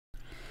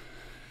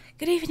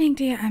Good evening,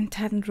 dear. I'm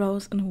Tad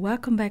Rose, and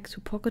welcome back to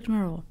Pocket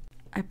Mirror.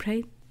 I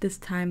pray this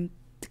time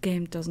the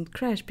game doesn't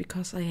crash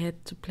because I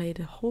had to play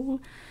the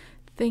whole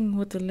thing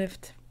with the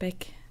lift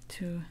back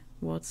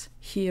towards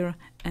here,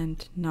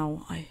 and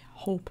now I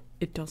hope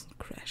it doesn't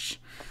crash.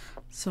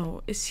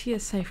 So, is here a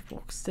safe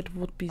box? That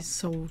would be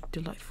so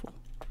delightful.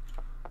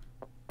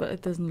 But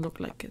it doesn't look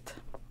like it.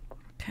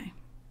 Okay.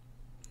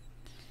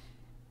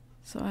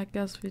 So I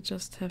guess we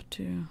just have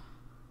to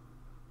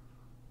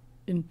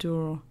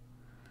endure.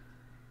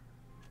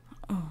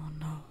 Oh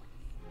no.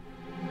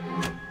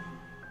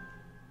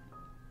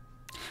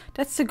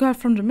 That's the girl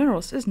from the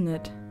mirrors, isn't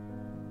it?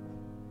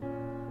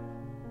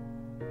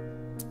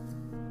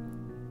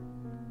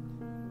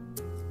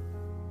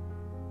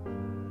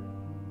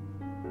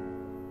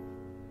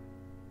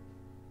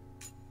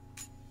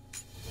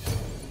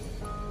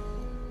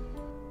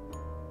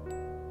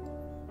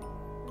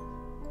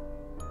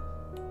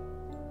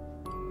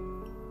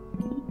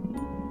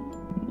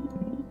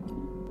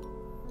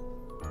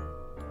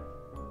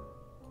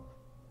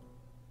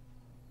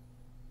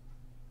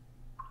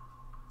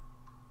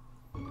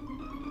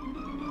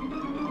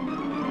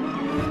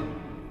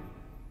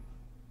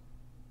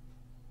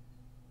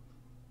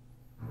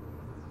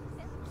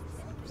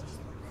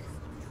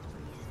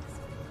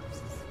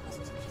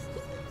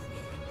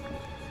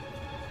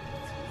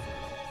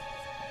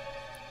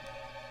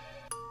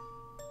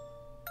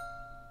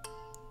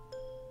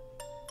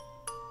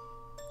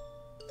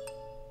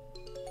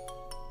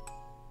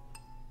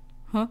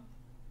 Huh?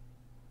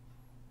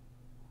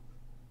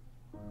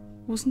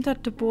 Wasn't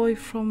that the boy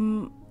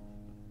from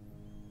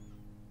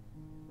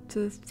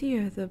the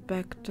theater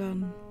back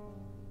then?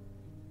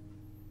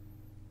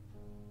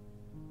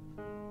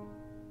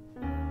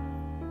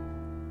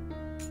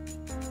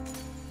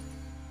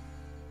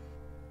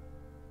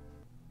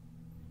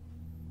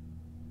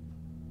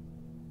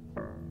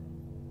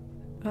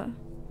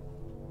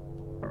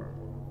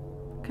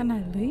 Can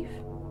I leave?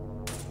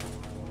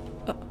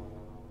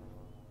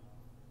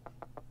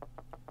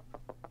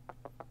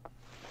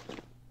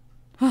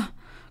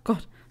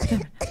 God,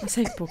 damn it. A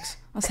safe box.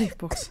 A safe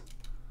box.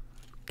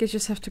 Get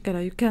yourself together.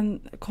 You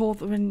can call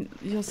when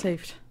you're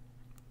saved.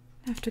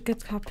 I have to get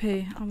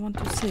HP. I want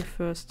to save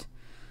first.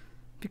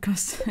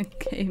 Because the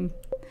game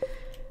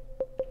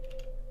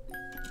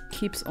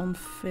keeps on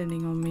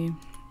failing on me.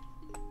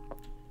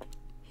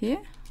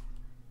 Here?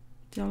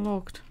 They're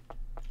locked.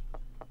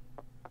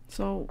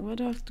 So, where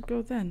do I have to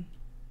go then?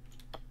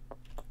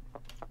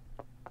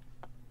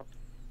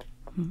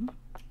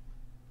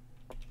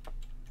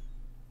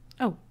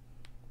 Oh.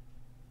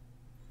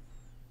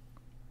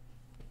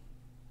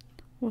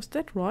 Was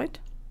that right?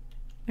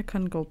 I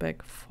can't go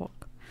back.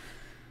 Fuck.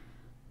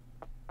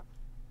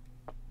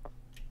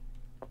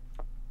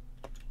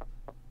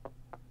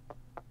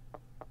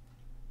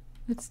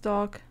 It's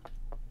dark.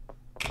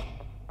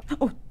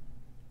 Oh!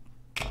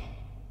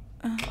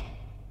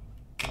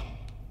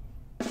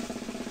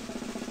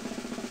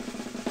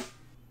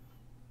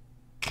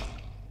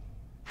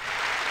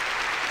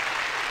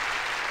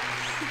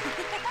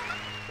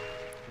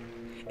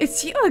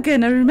 It's you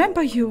again. I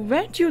remember you.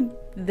 Weren't you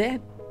there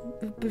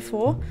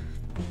before?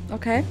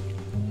 Okay.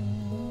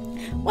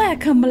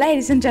 Welcome,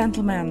 ladies and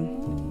gentlemen.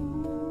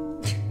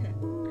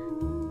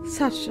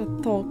 Such a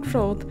tall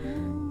crowd.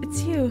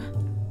 It's you.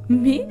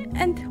 Me?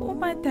 And who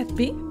might that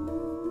be?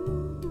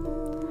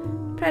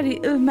 Pretty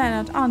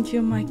ill-mannered, aren't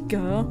you, my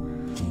girl?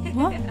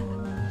 What?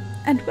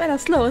 And rather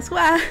slow as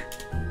well.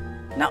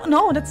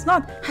 No, that's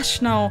not.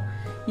 Hush now,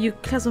 you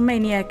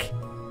classomaniac.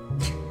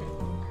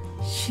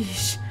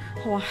 Sheesh.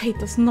 Oh, I hate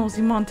those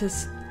nosy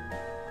monsters.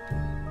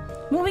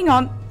 Moving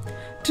on.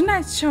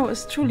 Tonight's show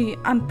is truly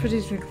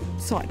unpredictable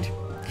sight.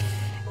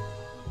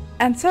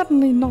 And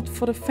certainly not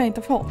for the faint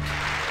of heart.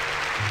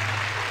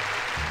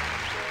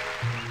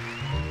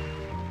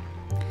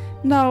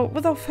 Now,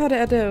 without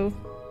further ado,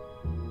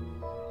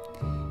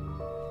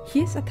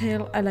 here's a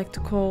tale I like to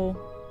call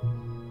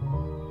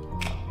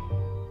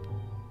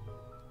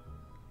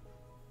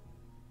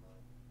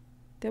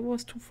That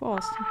was too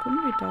fast. I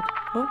couldn't read that.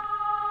 Oh.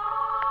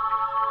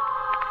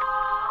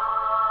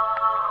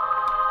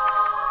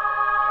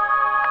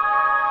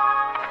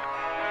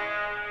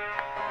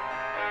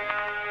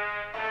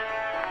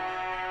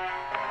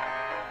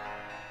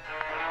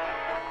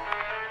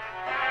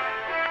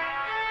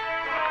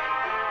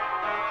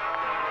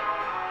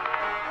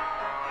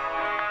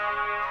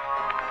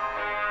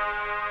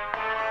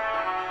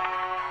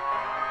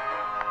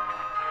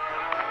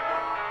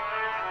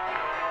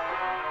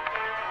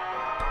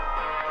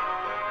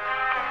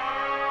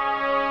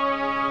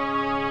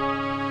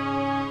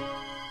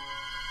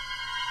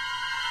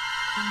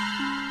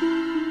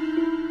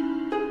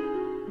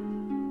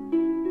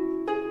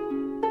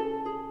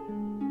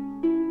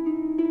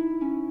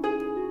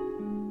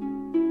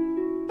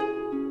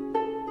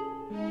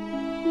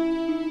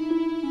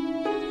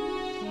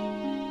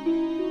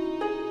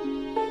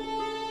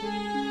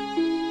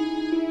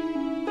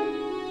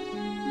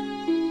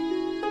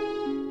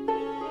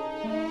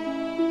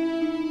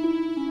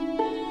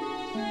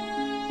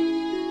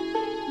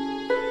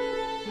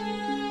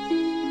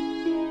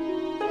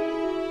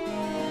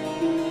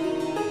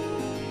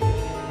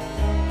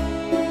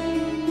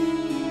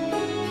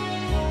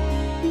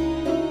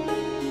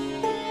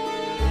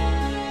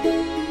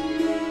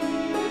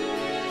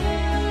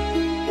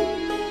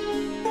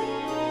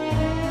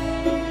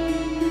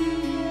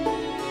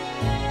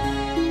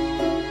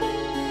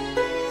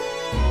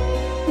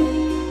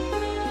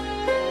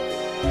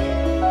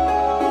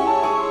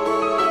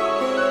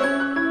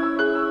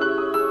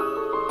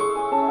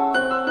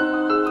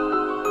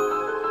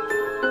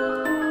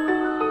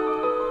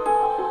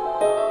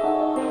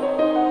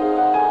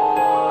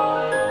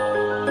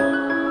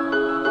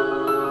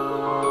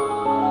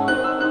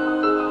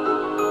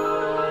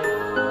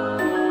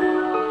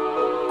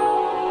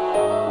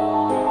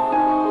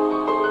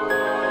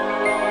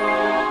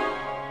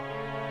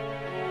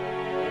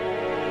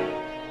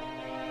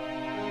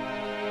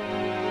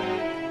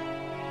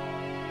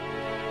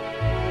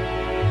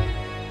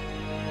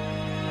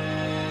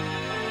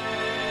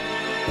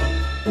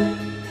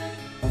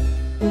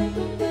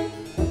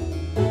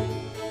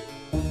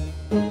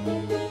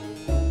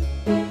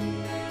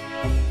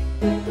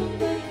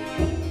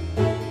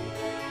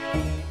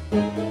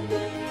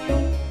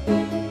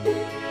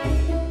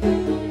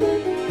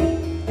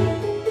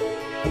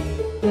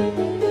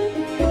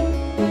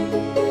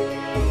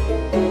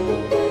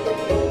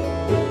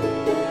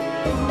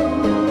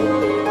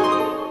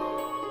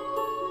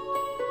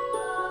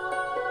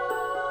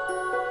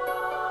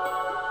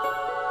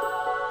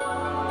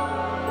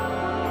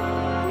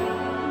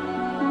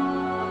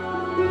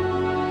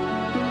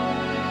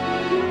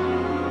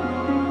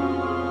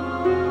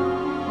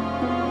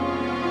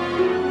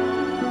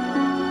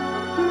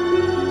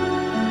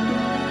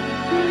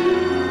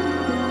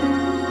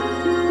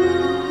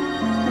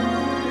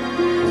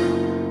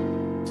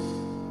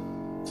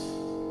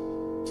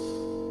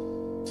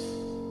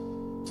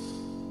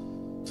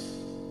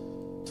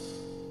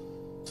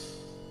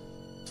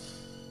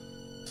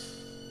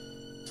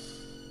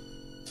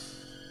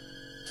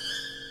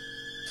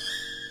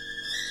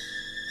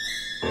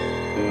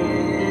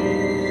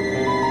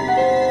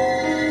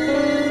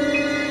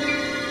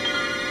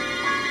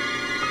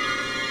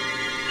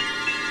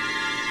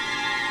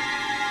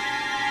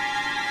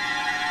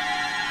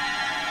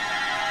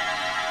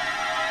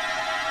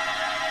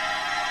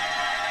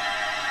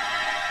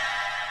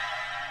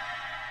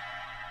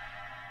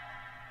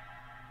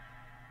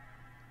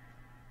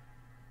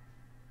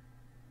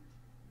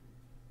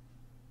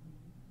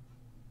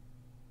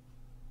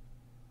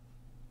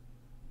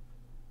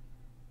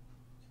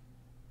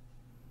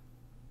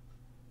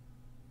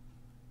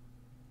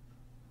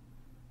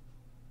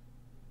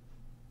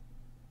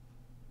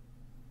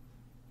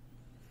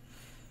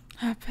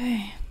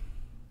 Happy.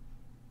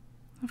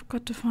 I've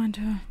got to find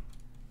her.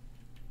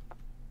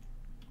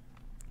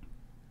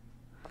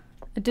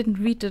 I didn't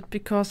read it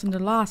because in the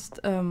last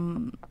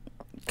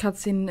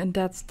cutscene in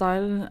that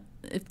style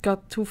it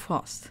got too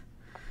fast.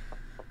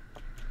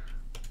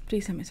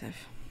 Please let me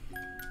save.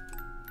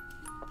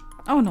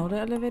 Oh no, the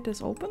elevator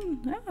is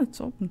open? Yeah,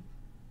 it's open.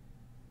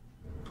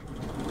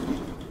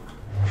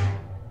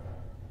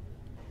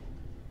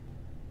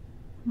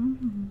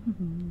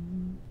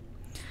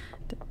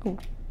 Oh.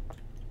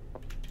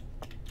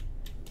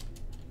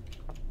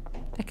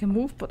 I can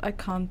move, but I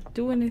can't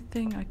do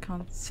anything. I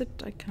can't sit,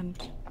 I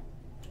can't...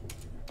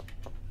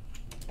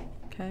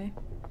 Okay.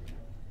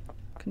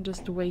 I can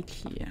just wait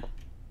here.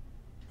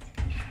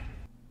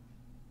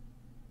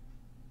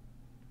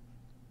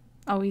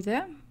 Are we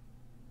there?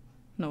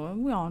 No,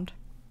 we aren't.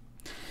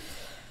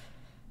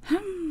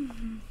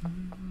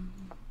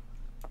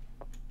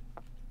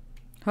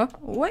 Huh?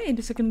 Wait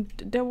a second.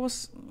 There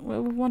was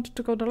where we wanted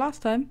to go the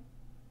last time.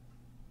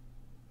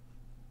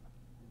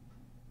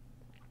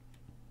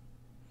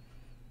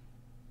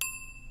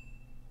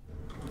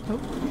 Oh.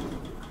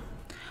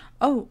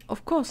 Oh,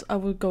 of course I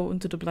will go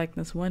into the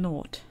blackness. Why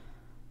not?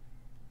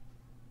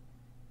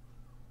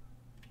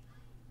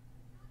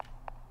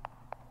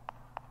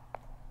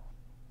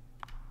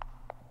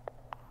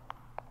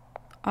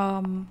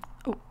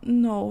 Oh,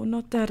 no,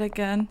 not that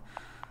again.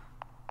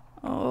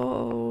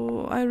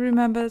 Oh, I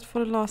remember it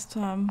for the last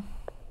time.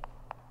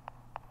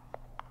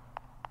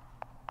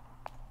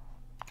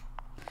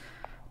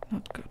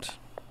 Not good.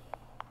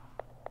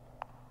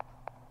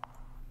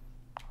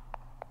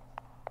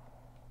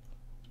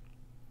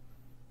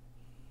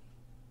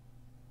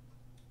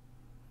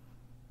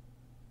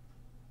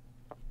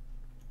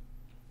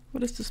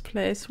 What is this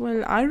place?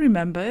 Well, I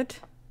remember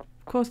it.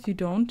 Of course you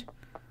don't.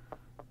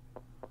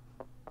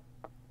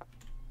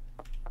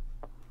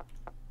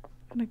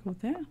 Can I go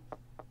there?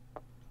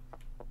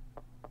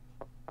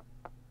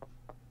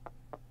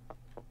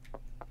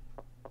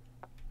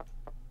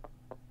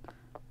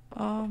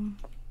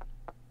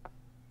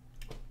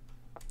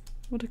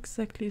 What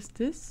exactly is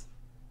this?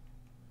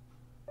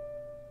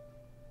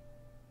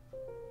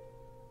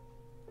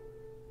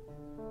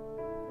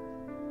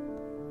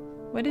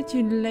 Where did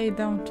you lay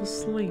down to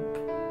sleep?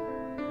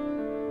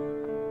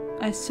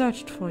 I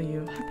searched for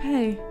you.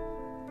 Hey.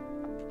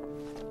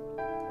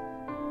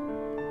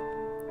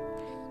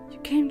 You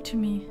came to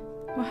me.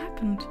 What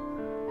happened?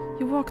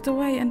 You walked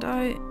away and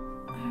I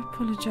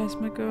apologize,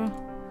 my girl.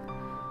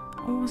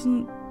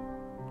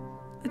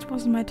 It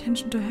wasn't my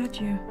intention to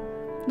hurt you.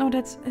 No,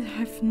 I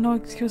have no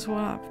excuse for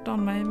what I've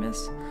done, my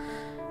miss.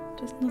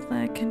 There's nothing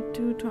I can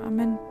do to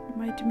amend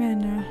my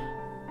demeanor.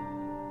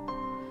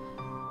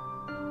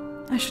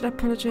 I should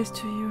apologize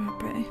to you,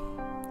 Happy.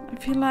 I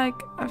feel like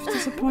I've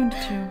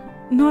disappointed you.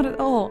 Not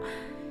at all.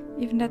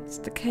 Even that's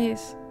the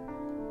case.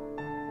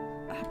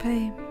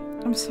 Happy,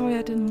 I'm sorry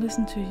I didn't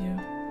listen to you.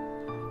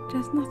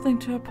 There's nothing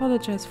to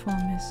apologize for,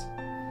 miss.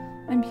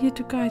 I'm here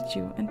to guide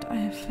you, and I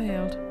have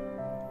failed.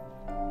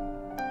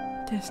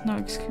 There's no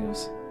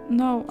excuse.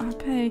 No,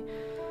 Happy,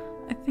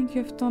 I think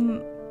you've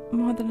done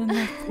more than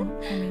enough for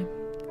me.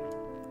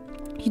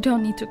 You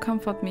don't need to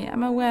comfort me.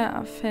 I'm aware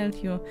I've failed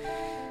you.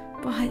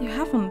 But you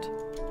haven't.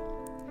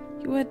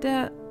 You were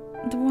the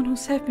one who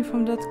saved me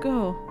from that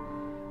girl.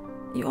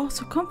 You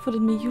also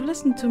comforted me. You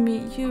listened to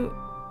me. You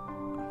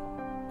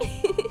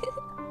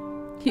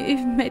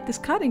even made this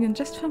cardigan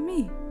just for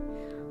me.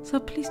 So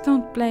please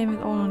don't blame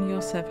it all on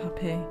yourself,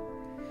 Happy.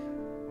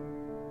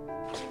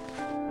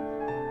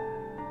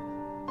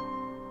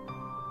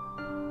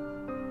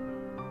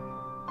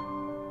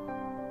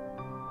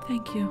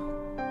 Thank you.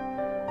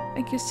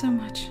 Thank you so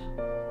much.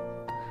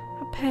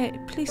 Happy,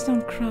 please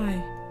don't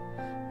cry.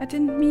 I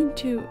didn't mean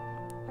to.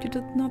 You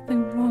did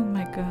nothing wrong,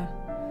 my girl.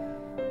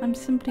 I'm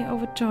simply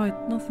overjoyed,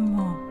 nothing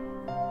more.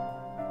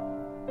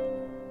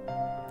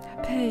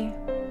 Happy,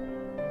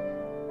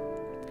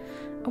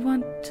 I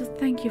want to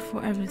thank you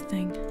for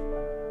everything.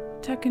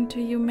 Talking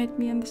to you made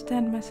me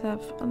understand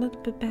myself a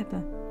little bit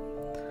better.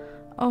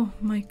 Oh,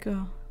 my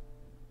girl.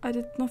 I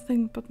did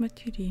nothing but my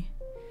duty.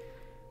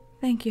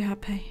 Thank you,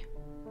 Happy.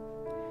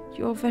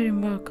 You are very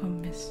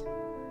welcome, miss.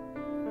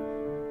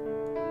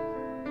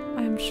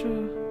 I am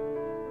sure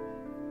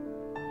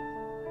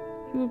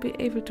you will be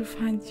able to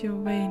find your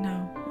way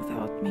now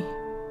without me.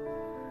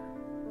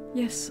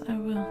 Yes, I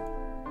will.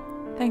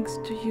 Thanks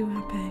to you,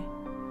 Happy.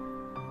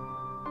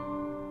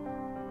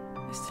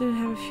 I still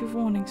have a few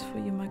warnings for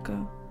you, my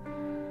girl.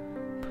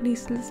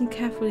 Please listen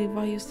carefully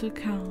while you still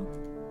can.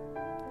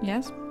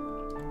 Yes?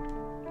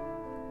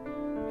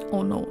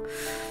 Oh no.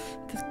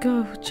 That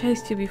girl who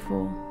chased you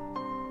before.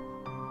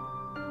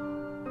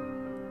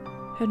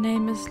 Her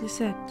name is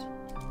Lisette.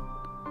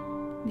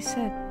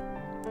 Lisette.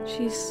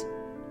 She's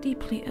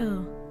deeply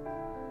ill.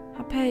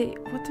 Happy,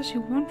 what does she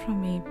want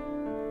from me?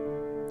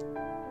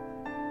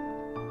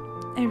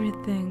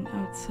 Everything,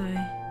 I would say.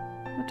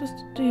 What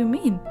do you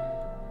mean?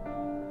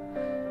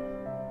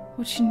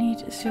 What she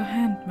needs is your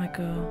hand, my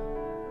girl.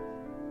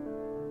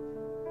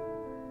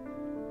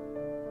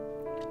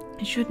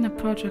 You shouldn't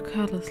approach her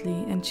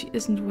carelessly, and she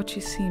isn't what she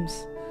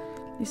seems.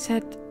 You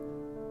said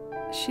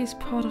she's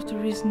part of the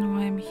reason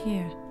why I'm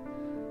here.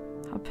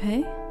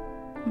 Harpay?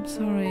 I'm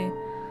sorry.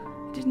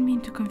 I didn't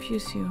mean to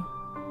confuse you.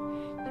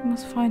 You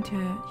must find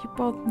her. You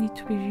both need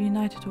to be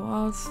reunited, or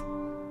else...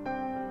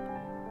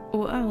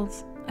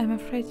 I'm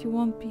afraid you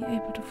won't be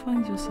able to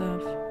find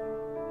yourself.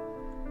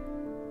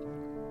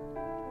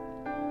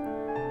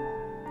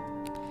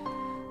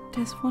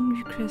 There's one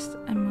request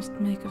I must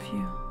make of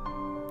you.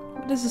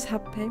 This is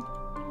Harpay.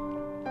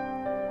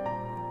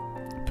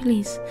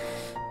 Please,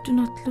 do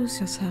not lose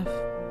yourself.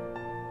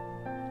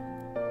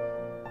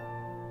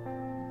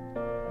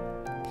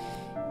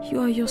 You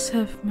are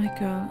yourself, my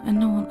girl, and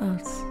no one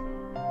else.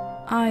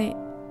 I,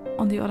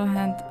 on the other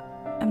hand,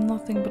 am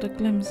nothing but a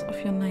glimpse of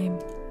your name.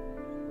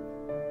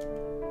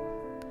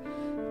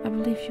 I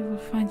believe you will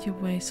find your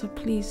way, so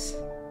please.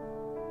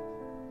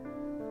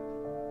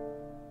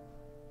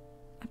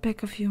 I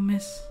beg of you,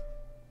 Miss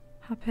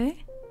Harpay.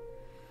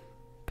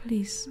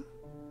 Please,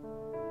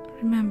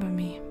 remember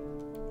me.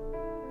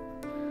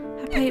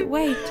 Harpay,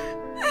 wait!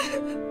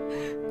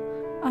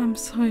 I'm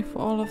sorry for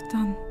all I've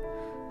done.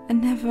 I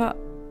never...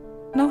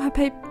 No,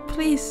 Harpay,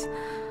 please!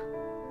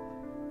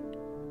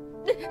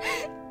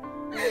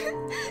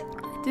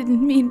 I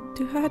didn't mean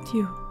to hurt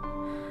you.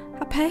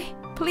 Harpay,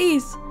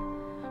 please!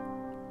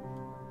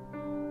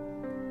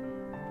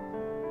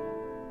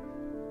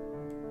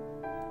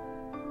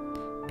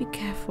 Be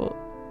careful.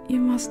 You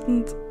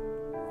mustn't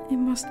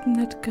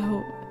let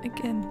go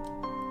again.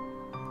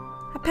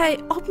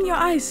 Harpay, open your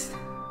eyes!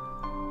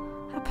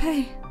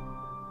 Harpay!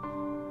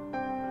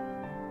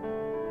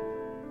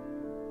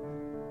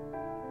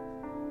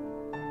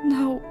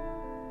 No.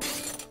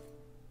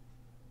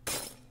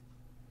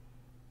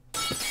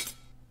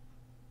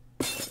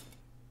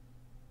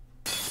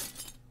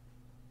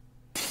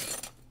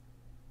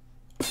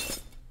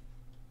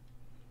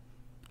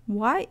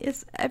 Why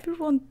is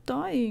everyone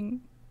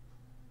dying?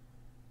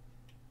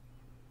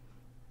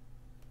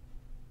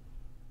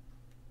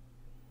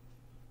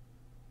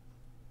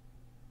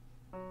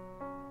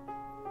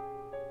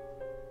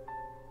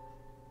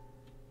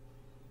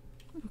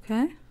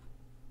 Okay.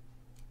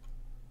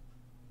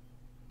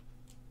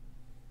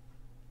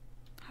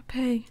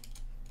 Harpay.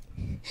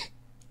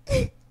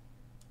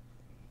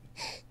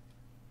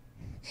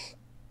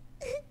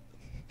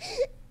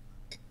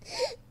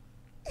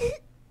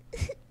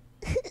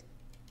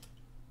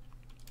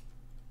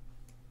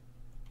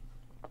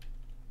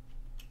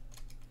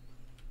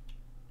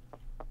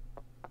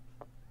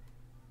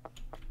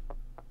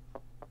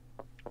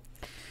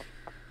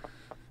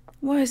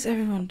 Why is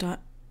everyone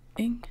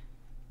dying?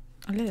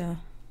 Alea.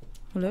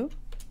 Hello?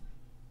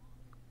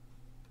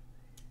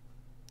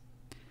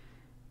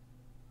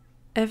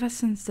 Ever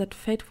since that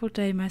fateful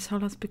day, my soul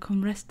has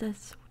become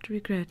restless with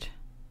regret.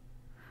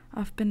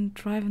 I've been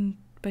driven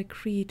by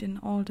greed in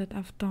all that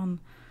I've done,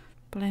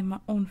 blame my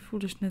own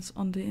foolishness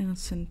on the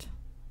innocent.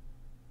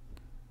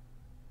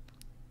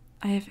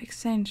 I have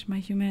exchanged my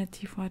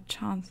humanity for a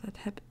chance at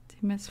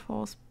happiness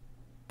for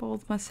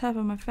both myself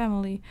and my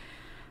family,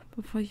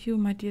 but for you,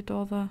 my dear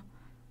daughter,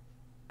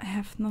 I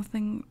have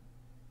nothing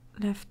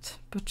left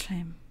but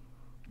shame.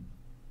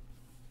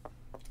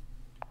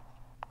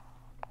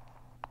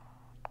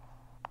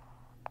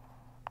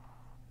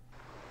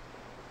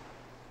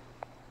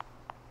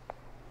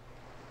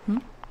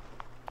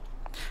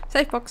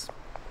 Safe box.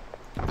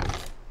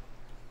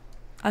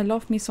 I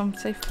love me some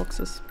safe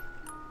boxes.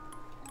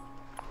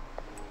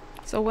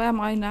 So where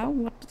am I now?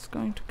 What is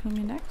going to kill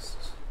me next?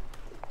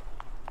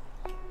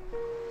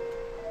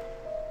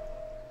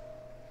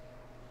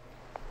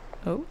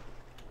 Oh.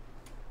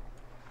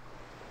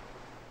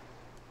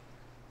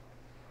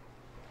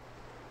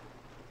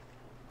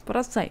 But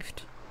I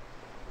saved.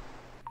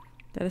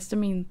 That is the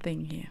main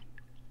thing here.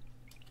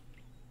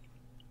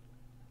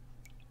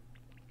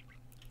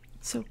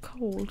 It's so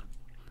cold.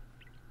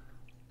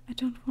 I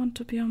don't want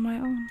to be on my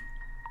own.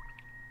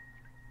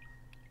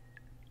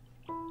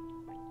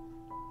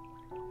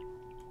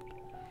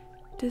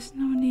 There's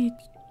no need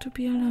to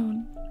be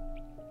alone.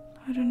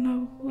 I don't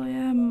know who I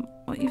am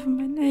or even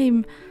my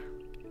name.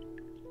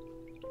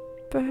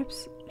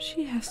 Perhaps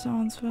she has the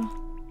answer.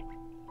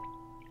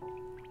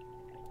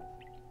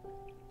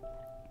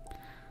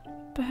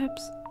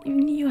 Perhaps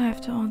even you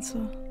have the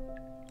answer.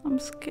 I'm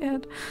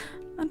scared.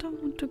 I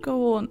don't want to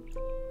go on.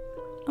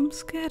 I'm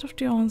scared of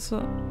the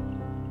answer.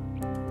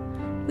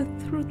 The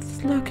truth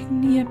is lurking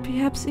near,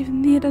 perhaps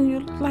even nearer than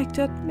you'd like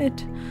to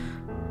admit.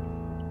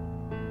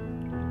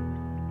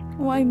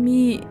 Why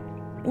me?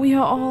 We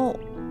are all...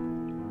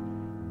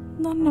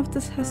 None of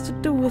this has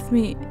to do with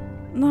me.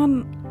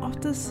 None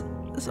of this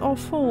is our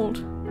fault.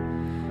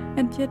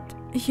 And yet,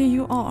 here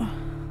you are.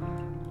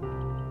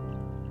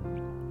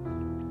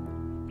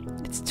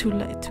 It's too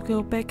late to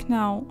go back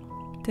now.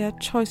 There are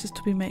choices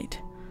to be made.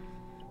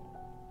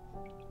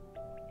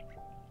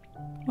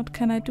 What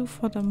can I do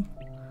for them?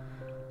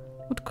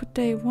 What could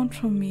they want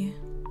from me?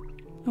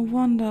 I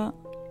wonder,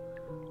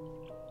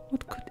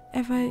 what could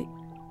ever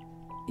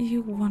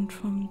you want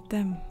from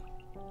them?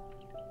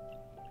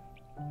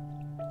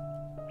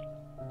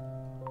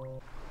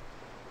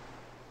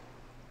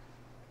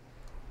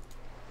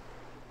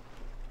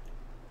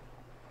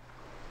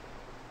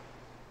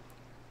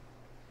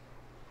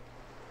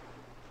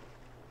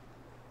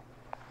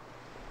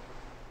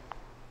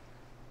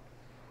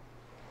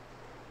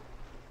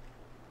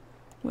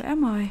 Where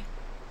am I?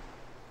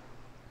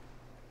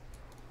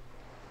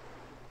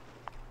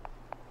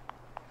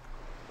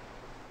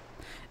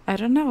 I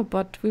don't know,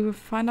 but we will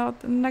find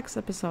out in the next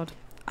episode.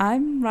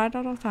 I'm right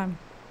out of time.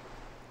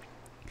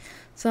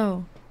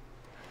 So,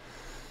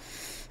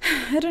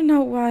 I don't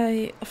know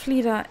why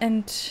Flida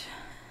and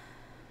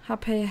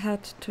Hape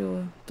had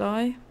to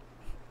die,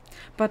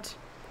 but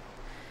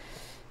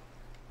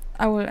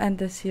I will end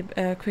this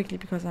here quickly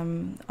because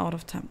I'm out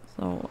of time.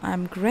 So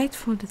I'm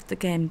grateful that the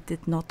game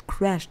did not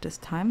crash this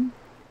time.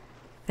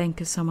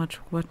 Thank you so much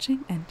for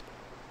watching and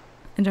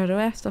enjoy the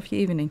rest of your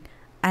evening.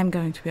 I'm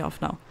going to be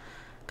off now.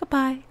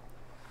 Goodbye.